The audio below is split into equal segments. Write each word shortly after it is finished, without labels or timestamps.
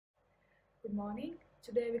Good morning.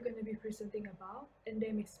 Today we're going to be presenting about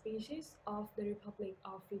endemic species of the Republic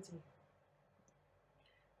of Fiji.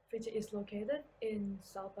 Fiji is located in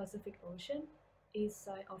South Pacific Ocean, east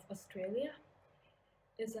side of Australia.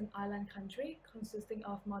 It's an island country consisting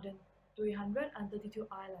of more than 332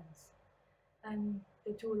 islands. And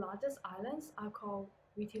the two largest islands are called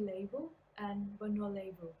Viti and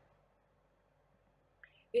Vanuatu.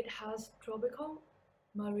 It has tropical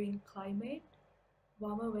marine climate,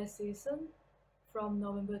 warmer wet season from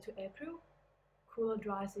November to April, cooler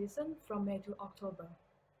dry season from May to October.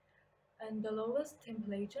 And the lowest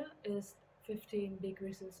temperature is 15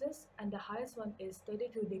 degrees Celsius and the highest one is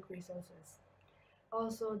 32 degrees Celsius.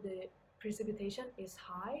 Also, the precipitation is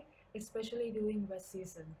high, especially during wet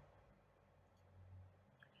season.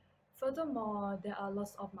 Furthermore, there are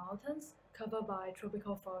lots of mountains covered by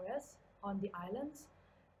tropical forests on the islands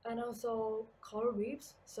and also coral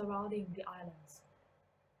reefs surrounding the islands.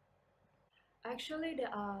 Actually,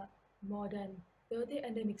 there are more than 30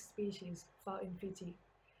 endemic species found in Fiji,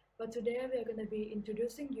 but today we are going to be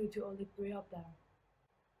introducing you to only 3 of them.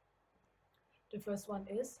 The first one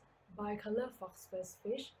is bicolor fox-faced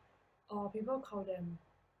fish, or people call them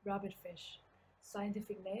rabbitfish.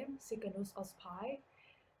 Scientific name Cycanus ospi.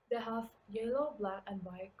 They have yellow, black, and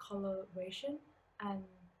white coloration and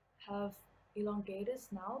have elongated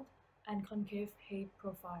snout and concave head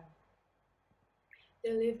profile.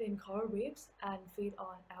 They live in coral reefs and feed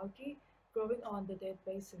on algae growing on the dead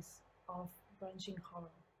bases of branching coral.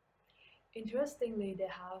 Interestingly, they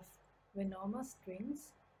have venomous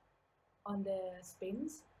strings on their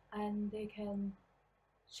spines and they can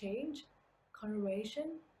change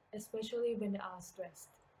coloration, especially when they are stressed.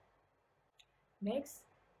 Next,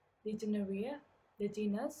 Degeneria, the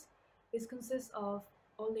genus, is consists of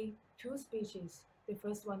only 2 species. The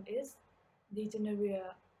first one is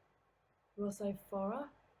Degeneria rosiflora.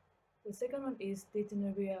 The second one is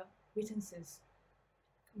Degeneria vitensis.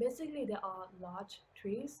 Basically, they are large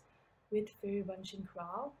trees with very bunching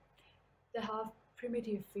crown. They have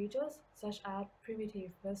primitive features such as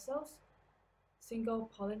primitive vessels, single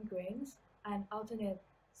pollen grains, and alternate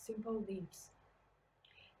simple leaves.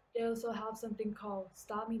 They also have something called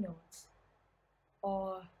staminodes,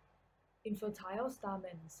 or infertile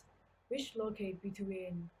stamens, which locate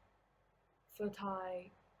between fertile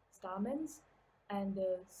stamens and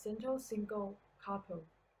the central single carpel.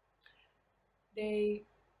 They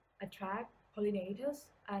attract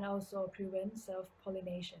pollinators and also prevent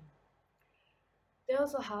self-pollination. They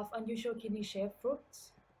also have unusual kidney-shaped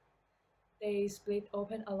fruits. They split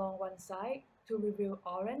open along one side to reveal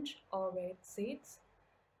orange or red seeds.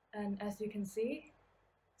 And as you can see,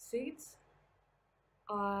 seeds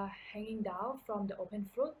are hanging down from the open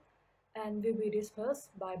fruit and will be dispersed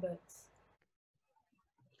by birds.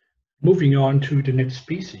 Moving on to the next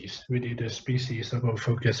species, which is the species of our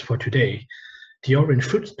focus for today. The orange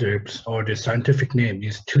footsteps, or the scientific name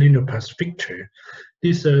is Thelinopas victor.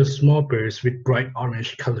 These are small birds with bright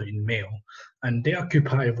orange color in male, and they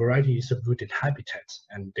occupy a variety of wooded habitats,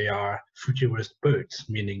 and they are frugivorous birds,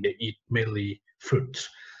 meaning they eat mainly fruits,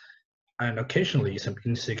 and occasionally some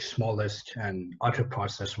insects, mollusks, and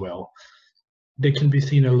arthropods as well. They can be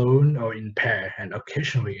seen alone or in pair, and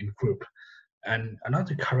occasionally in group. And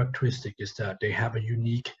another characteristic is that they have a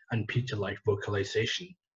unique and pigeon-like vocalization.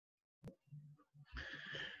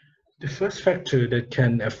 The first factor that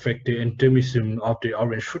can affect the endemism of the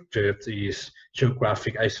orange footdrifts is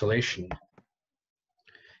geographic isolation.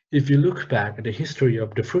 If you look back at the history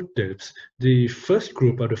of the footdrifts, the first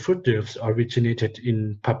group of the footdrifts originated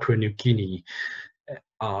in Papua New Guinea,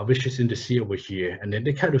 which is in the sea over here, and then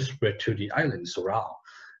they kind of spread to the islands around.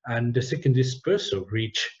 And the second dispersal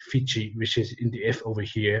reached Fiji, which is in the F over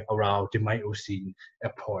here, around the Miocene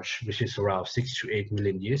epoch, which is around 6 to 8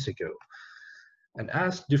 million years ago. And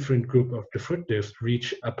as different group of the footdrifts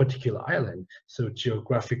reach a particular island, so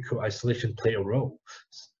geographical isolation play a role.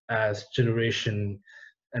 As generation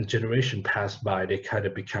pass by, they kind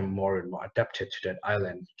of become more and more adapted to that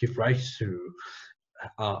island, give rise to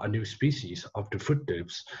a new species of the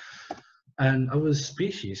footdrifts. And our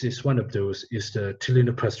species is one of those, is the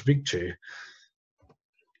Thelinopas victor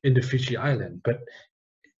in the Fiji Island. But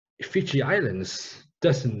Fiji Islands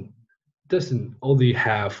doesn't only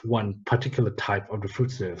have one particular type of the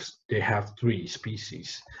footdrifts. They have 3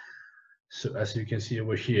 species. So as you can see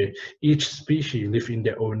over here, each species live in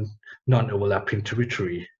their own non-overlapping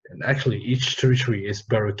territory. And actually each territory is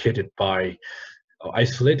barricaded by, or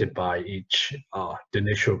isolated by each the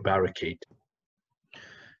natural barricade.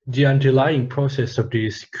 The underlying process of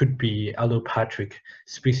this could be allopathic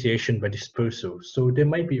speciation by dispersal. So there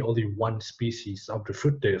might be only one species of the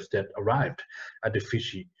fruit doves that arrived at the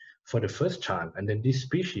Fiji for the first time, and then this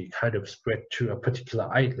species kind of spread to a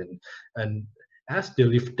particular island. And as they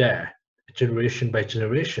lived there, generation by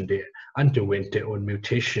generation, they underwent their own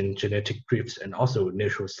mutation, genetic drifts, and also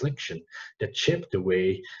natural selection that shaped the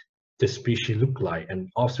way the species look like and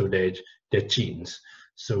also their genes,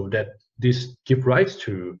 so that this give rise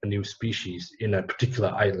to a new species in a particular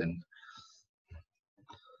island.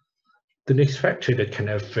 The next factor that can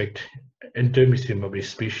affect endemism of a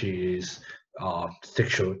species is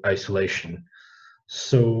sexual isolation.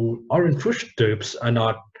 So orange fruit doves are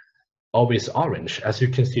not always orange. As you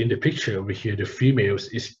can see in the picture over here, the females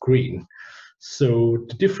is green. So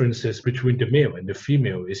the differences between the male and the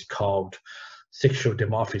female is called sexual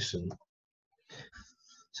dimorphism.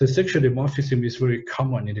 So sexual dimorphism is very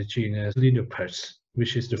common in the genus Linopeps,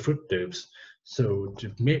 which is the fruit doves. So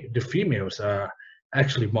the females are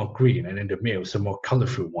actually more green, and then the males are more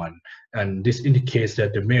colorful one. And this indicates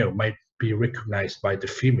that the male might be recognized by the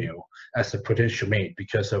female as a potential mate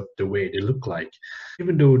because of the way they look like.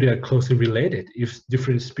 Even though they are closely related, if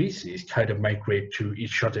different species kind of migrate to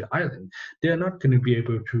each other island, they are not going to be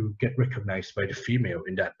able to get recognized by the female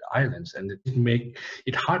in that islands, and it make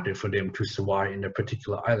it harder for them to survive in a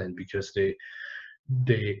particular island because they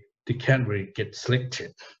can't really get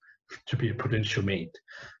selected to be a potential mate.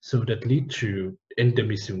 So that lead to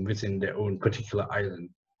endemism within their own particular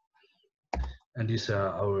island. And these are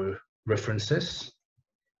our references.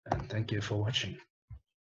 And thank you for watching.